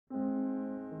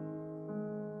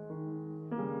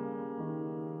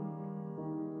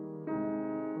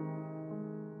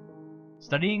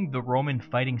Studying the Roman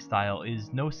fighting style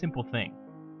is no simple thing.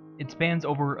 It spans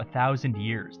over 1,000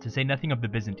 years, to say nothing of the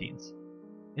Byzantines.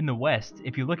 In the West,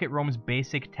 if you look at Rome's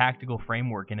basic tactical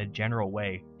framework in a general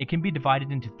way, it can be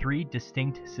divided into 3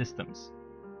 distinct systems.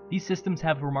 These systems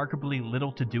have remarkably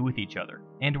little to do with each other,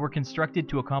 and were constructed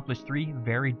to accomplish 3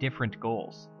 very different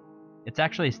goals. It's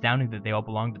actually astounding that they all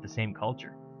belong to the same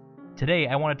culture. Today,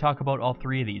 I want to talk about all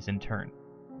 3 of these in turn.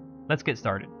 Let's get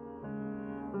started.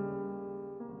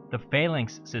 The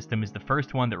phalanx system is the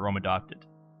first one that Rome adopted.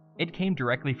 It came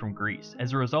directly from Greece,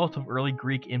 as a result of early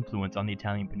Greek influence on the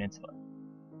Italian peninsula.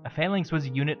 A phalanx was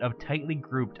a unit of tightly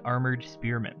grouped armored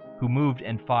spearmen, who moved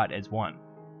and fought as one.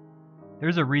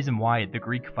 There's a reason why the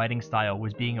Greek fighting style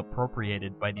was being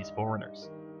appropriated by these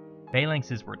foreigners.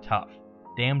 Phalanxes were tough,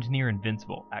 damned near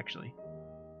invincible, actually.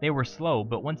 They were slow,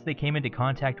 but once they came into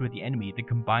contact with the enemy, the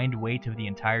combined weight of the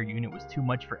entire unit was too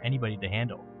much for anybody to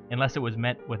handle, unless it was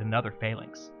met with another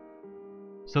phalanx.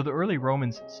 So the early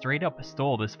Romans straight up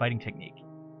stole this fighting technique.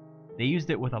 They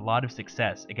used it with a lot of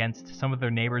success against some of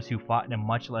their neighbors who fought in a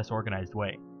much less organized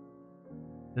way.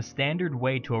 The standard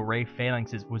way to array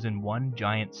phalanxes was in one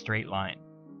giant straight line.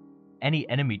 Any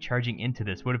enemy charging into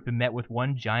this would have been met with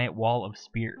one giant wall of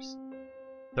spears.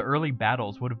 The early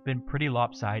battles would have been pretty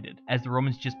lopsided, as the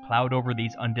Romans just plowed over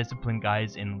these undisciplined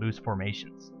guys in loose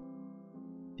formations.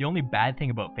 The only bad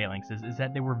thing about phalanxes is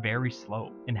that they were very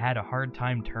slow, and had a hard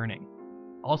time turning.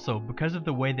 Also, because of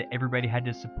the way that everybody had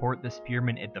to support the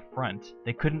spearmen at the front,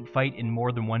 they couldn't fight in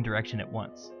more than one direction at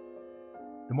once.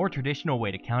 The more traditional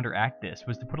way to counteract this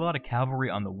was to put a lot of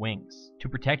cavalry on the wings, to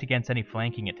protect against any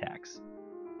flanking attacks.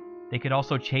 They could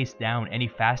also chase down any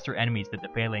faster enemies that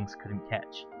the phalanx couldn't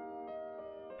catch.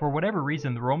 For whatever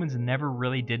reason, the Romans never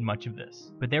really did much of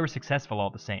this, but they were successful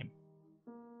all the same.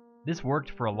 This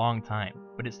worked for a long time,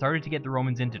 but it started to get the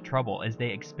Romans into trouble as they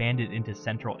expanded into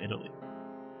central Italy.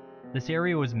 This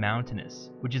area was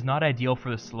mountainous, which is not ideal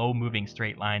for the slow-moving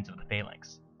straight lines of the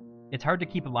phalanx. It's hard to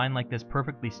keep a line like this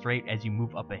perfectly straight as you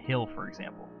move up a hill, for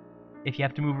example. If you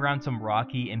have to move around some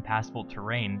rocky, impassable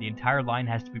terrain, the entire line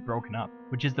has to be broken up,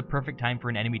 which is the perfect time for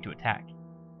an enemy to attack.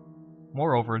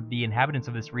 Moreover, the inhabitants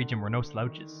of this region were no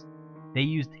slouches. They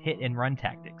used hit-and-run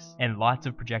tactics, and lots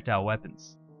of projectile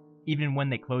weapons. Even when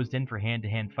they closed in for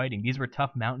hand-to-hand fighting, these were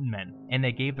tough mountain men, and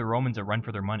they gave the Romans a run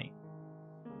for their money.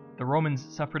 The Romans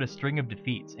suffered a string of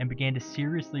defeats and began to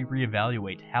seriously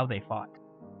reevaluate how they fought.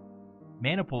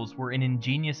 Maniples were an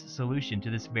ingenious solution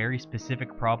to this very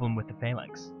specific problem with the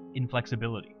phalanx: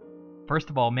 inflexibility.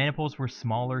 First of all, maniples were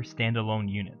smaller,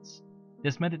 standalone units.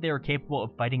 This meant that they were capable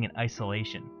of fighting in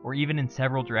isolation, or even in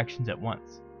several directions at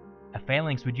once. A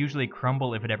phalanx would usually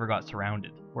crumble if it ever got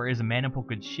surrounded, whereas a maniple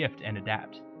could shift and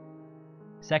adapt.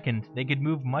 Second, they could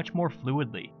move much more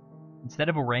fluidly. Instead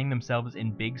of arraying themselves in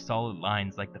big solid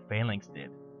lines like the phalanx did,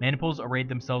 maniples arrayed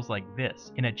themselves like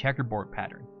this, in a checkerboard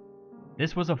pattern.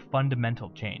 This was a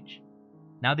fundamental change.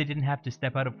 Now they didn't have to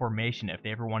step out of formation if they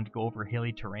ever wanted to go over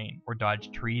hilly terrain, or dodge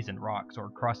trees and rocks,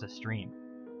 or cross a stream.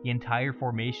 The entire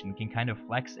formation can kind of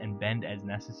flex and bend as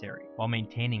necessary, while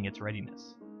maintaining its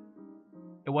readiness.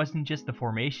 It wasn't just the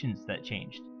formations that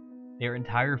changed. Their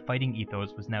entire fighting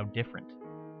ethos was now different.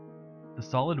 The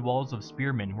solid walls of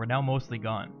spearmen were now mostly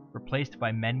gone, replaced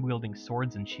by men wielding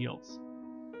swords and shields.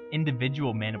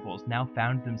 Individual maniples now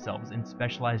found themselves in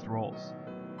specialized roles.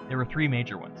 There were 3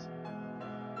 major ones.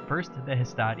 First, the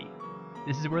histati.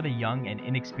 This is where the young and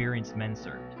inexperienced men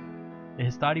served. The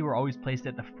histati were always placed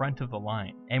at the front of the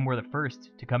line, and were the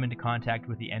first to come into contact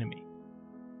with the enemy.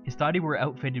 Histati were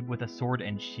outfitted with a sword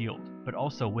and shield, but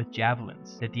also with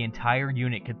javelins that the entire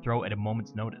unit could throw at a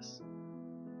moment's notice.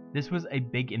 This was a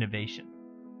big innovation.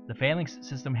 The phalanx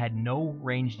system had no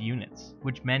ranged units,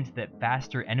 which meant that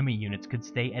faster enemy units could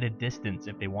stay at a distance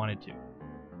if they wanted to.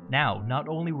 Now, not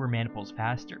only were maniples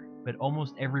faster, but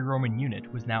almost every Roman unit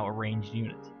was now a ranged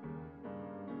unit.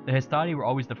 The histati were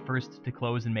always the first to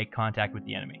close and make contact with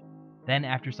the enemy. Then,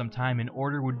 after some time, an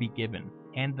order would be given,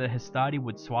 and the histati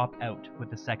would swap out with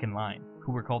the second line,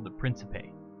 who were called the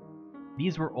principae.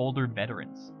 These were older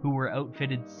veterans, who were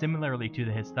outfitted similarly to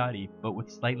the histati, but with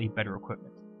slightly better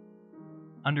equipment.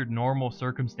 Under normal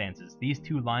circumstances, these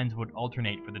 2 lines would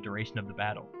alternate for the duration of the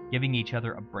battle, giving each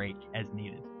other a break as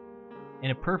needed. In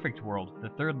a perfect world, the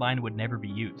third line would never be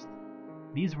used.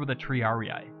 These were the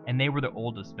triarii, and they were the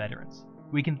oldest veterans.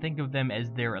 We can think of them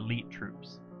as their elite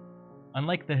troops.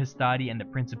 Unlike the histati and the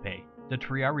principae, the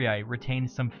triarii retained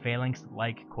some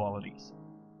phalanx-like qualities.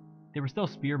 They were still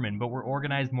spearmen, but were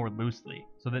organized more loosely,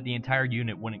 so that the entire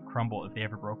unit wouldn't crumble if they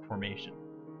ever broke formation.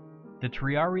 The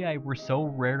triarii were so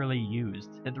rarely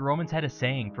used that the Romans had a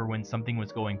saying for when something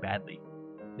was going badly.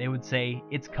 They would say,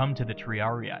 "It's come to the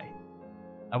triarii."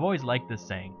 I've always liked this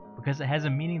saying, because it has a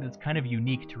meaning that's kind of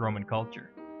unique to Roman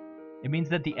culture. It means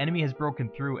that the enemy has broken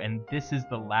through and this is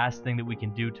the last thing that we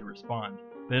can do to respond.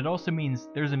 But it also means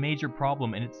there's a major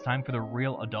problem and it's time for the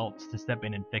real adults to step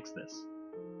in and fix this.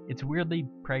 It's weirdly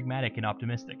pragmatic and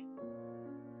optimistic.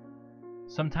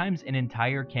 Sometimes an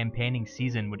entire campaigning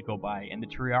season would go by and the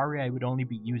triarii would only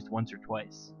be used once or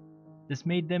twice. This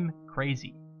made them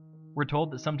crazy. We're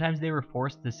told that sometimes they were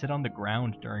forced to sit on the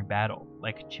ground during battle,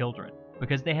 like children,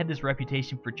 because they had this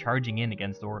reputation for charging in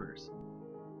against orders.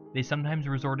 They sometimes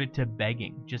resorted to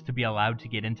begging just to be allowed to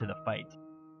get into the fight.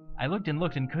 I looked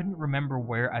and couldn't remember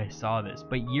where I saw this,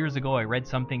 but years ago I read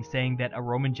something saying that a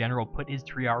Roman general put his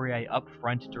triarii up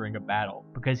front during a battle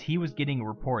because he was getting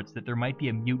reports that there might be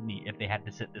a mutiny if they had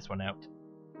to sit this one out.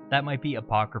 That might be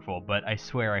apocryphal, but I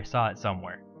swear I saw it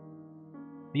somewhere.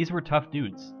 These were tough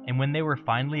dudes, and when they were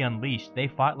finally unleashed, they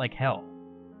fought like hell.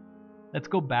 Let's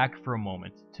go back for a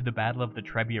moment to the Battle of the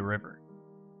Trebia River.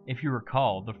 If you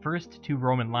recall, the first two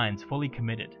Roman lines fully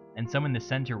committed, and some in the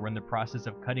center were in the process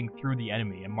of cutting through the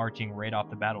enemy and marching right off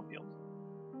the battlefield.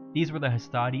 These were the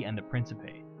Hastati and the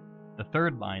Principe. The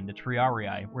third line, the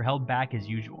Triarii, were held back as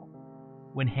usual.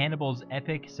 When Hannibal's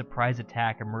epic surprise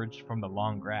attack emerged from the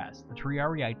long grass, the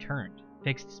Triarii turned,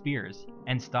 fixed spears,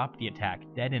 and stopped the attack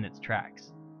dead in its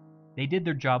tracks. They did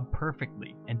their job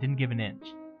perfectly and didn't give an inch.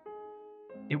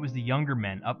 It was the younger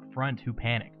men up front who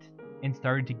panicked and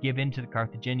started to give in to the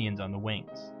Carthaginians on the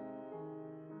wings.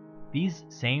 These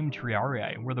same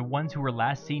Triarii were the ones who were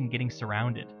last seen getting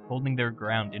surrounded, holding their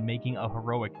ground and making a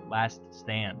heroic last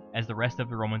stand as the rest of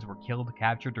the Romans were killed,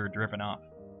 captured, or driven off.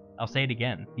 I'll say it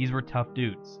again, these were tough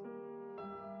dudes.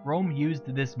 Rome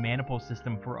used this maniple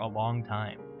system for a long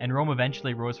time, and Rome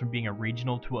eventually rose from being a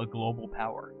regional to a global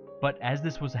power. But as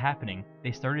this was happening,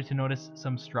 they started to notice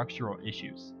some structural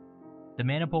issues. The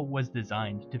maniple was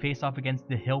designed to face off against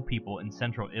the hill people in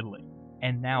central Italy,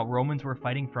 and now Romans were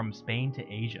fighting from Spain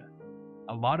to Asia.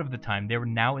 A lot of the time, they were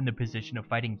now in the position of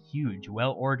fighting huge,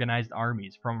 well-organized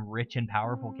armies from rich and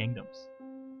powerful kingdoms.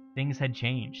 Things had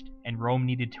changed, and Rome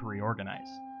needed to reorganize.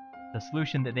 The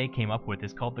solution that they came up with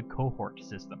is called the cohort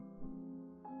system.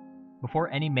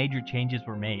 Before any major changes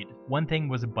were made, one thing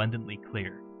was abundantly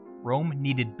clear. Rome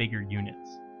needed bigger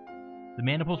units. The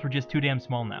maniples were just too damn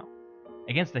small now.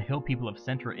 Against the hill people of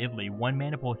central Italy, one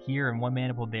maniple here and one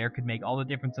maniple there could make all the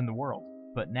difference in the world.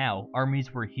 But now,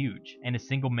 armies were huge, and a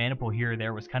single maniple here or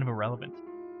there was kind of irrelevant.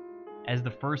 As the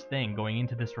first thing going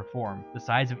into this reform, the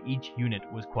size of each unit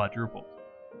was quadrupled.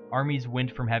 Armies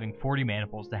went from having 40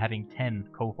 maniples to having 10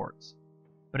 cohorts.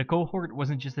 But a cohort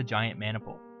wasn't just a giant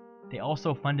maniple. They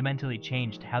also fundamentally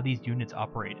changed how these units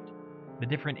operated. The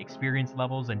different experience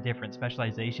levels and different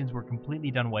specializations were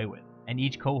completely done away with, and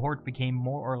each cohort became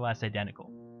more or less identical.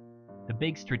 The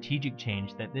big strategic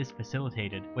change that this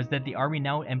facilitated was that the army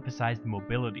now emphasized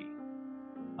mobility.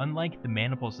 Unlike the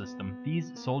maniple system,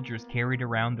 these soldiers carried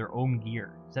around their own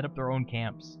gear, set up their own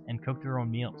camps, and cooked their own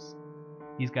meals.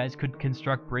 These guys could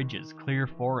construct bridges, clear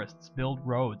forests, build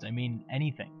roads,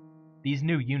 anything. These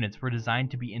new units were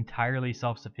designed to be entirely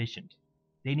self-sufficient.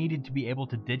 They needed to be able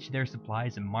to ditch their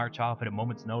supplies and march off at a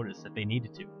moment's notice if they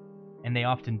needed to, and they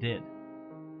often did.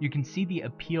 You can see the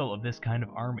appeal of this kind of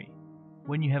army.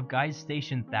 When you have guys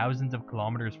stationed thousands of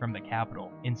kilometers from the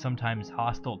capital, in sometimes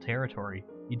hostile territory,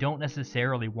 you don't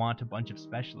necessarily want a bunch of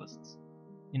specialists.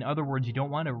 In other words, you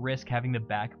don't want to risk having the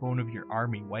backbone of your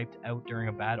army wiped out during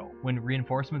a battle, when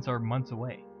reinforcements are months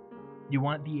away. You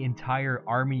want the entire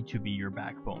army to be your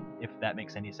backbone, if that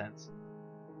makes any sense.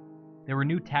 There were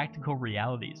new tactical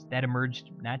realities that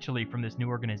emerged naturally from this new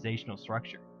organizational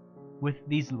structure. With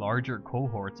these larger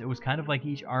cohorts, it was kind of like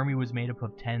each army was made up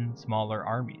of 10 smaller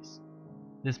armies.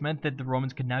 This meant that the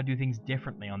Romans could now do things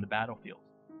differently on the battlefield.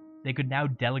 They could now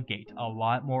delegate a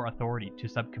lot more authority to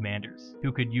sub-commanders,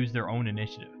 who could use their own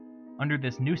initiative. Under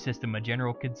this new system, a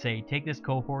general could say, take this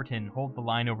cohort and hold the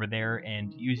line over there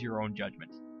and use your own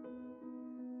judgment.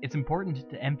 It's important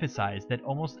to emphasize that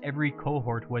almost every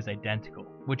cohort was identical,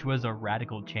 which was a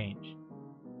radical change.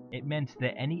 It meant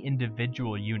that any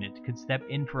individual unit could step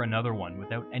in for another one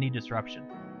without any disruption.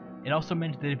 It also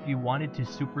meant that if you wanted to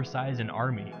supersize an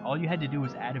army, all you had to do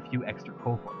was add a few extra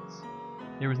cohorts.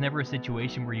 There was never a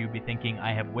situation where you'd be thinking,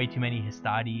 I have way too many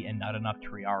Hastati and not enough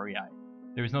Triarii.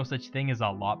 There was no such thing as a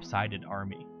lopsided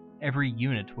army. Every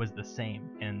unit was the same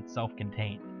and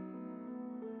self-contained.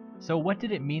 So what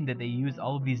did it mean that they used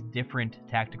all of these different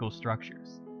tactical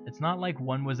structures? It's not like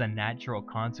one was a natural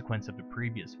consequence of the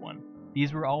previous one.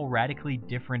 These were all radically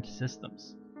different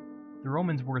systems. The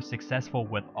Romans were successful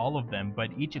with all of them, but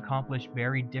each accomplished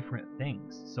very different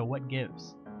things, so what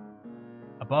gives?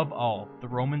 Above all, the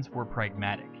Romans were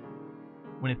pragmatic.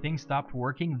 When a thing stopped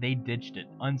working, they ditched it,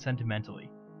 unsentimentally.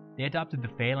 They adopted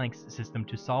the phalanx system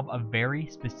to solve a very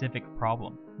specific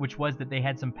problem, which was that they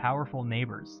had some powerful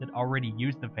neighbors that already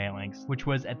used the phalanx, which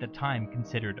was at the time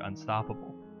considered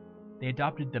unstoppable. They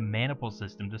adopted the maniple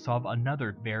system to solve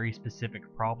another very specific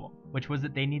problem, which was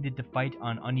that they needed to fight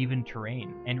on uneven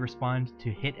terrain and respond to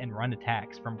hit and run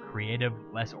attacks from creative,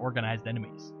 less organized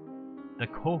enemies. The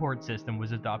cohort system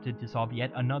was adopted to solve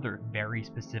yet another very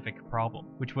specific problem,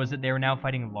 which was that they were now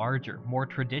fighting larger, more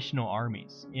traditional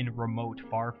armies in remote,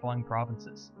 far-flung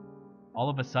provinces. All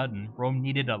of a sudden, Rome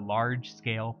needed a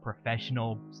large-scale,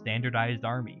 professional, standardized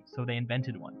army, so they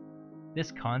invented one.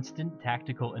 This constant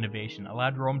tactical innovation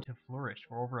allowed Rome to flourish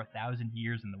for over 1,000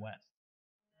 years in the West.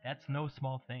 That's no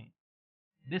small thing.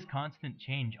 This constant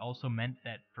change also meant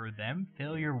that, for them,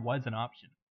 failure was an option.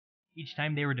 Each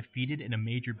time they were defeated in a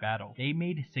major battle, they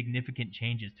made significant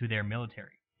changes to their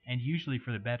military, and usually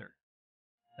for the better.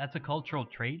 That's a cultural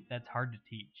trait that's hard to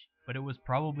teach, but it was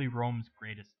probably Rome's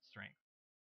greatest strength.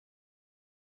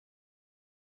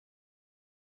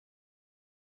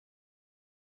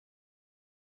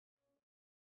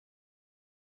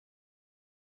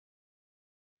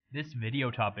 This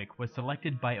video topic was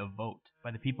selected by a vote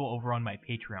by the people over on my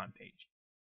Patreon page.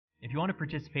 If you want to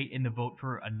participate in the vote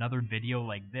for another video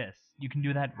like this, you can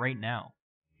do that right now.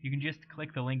 You can just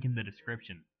click the link in the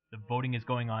description. The voting is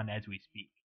going on as we speak.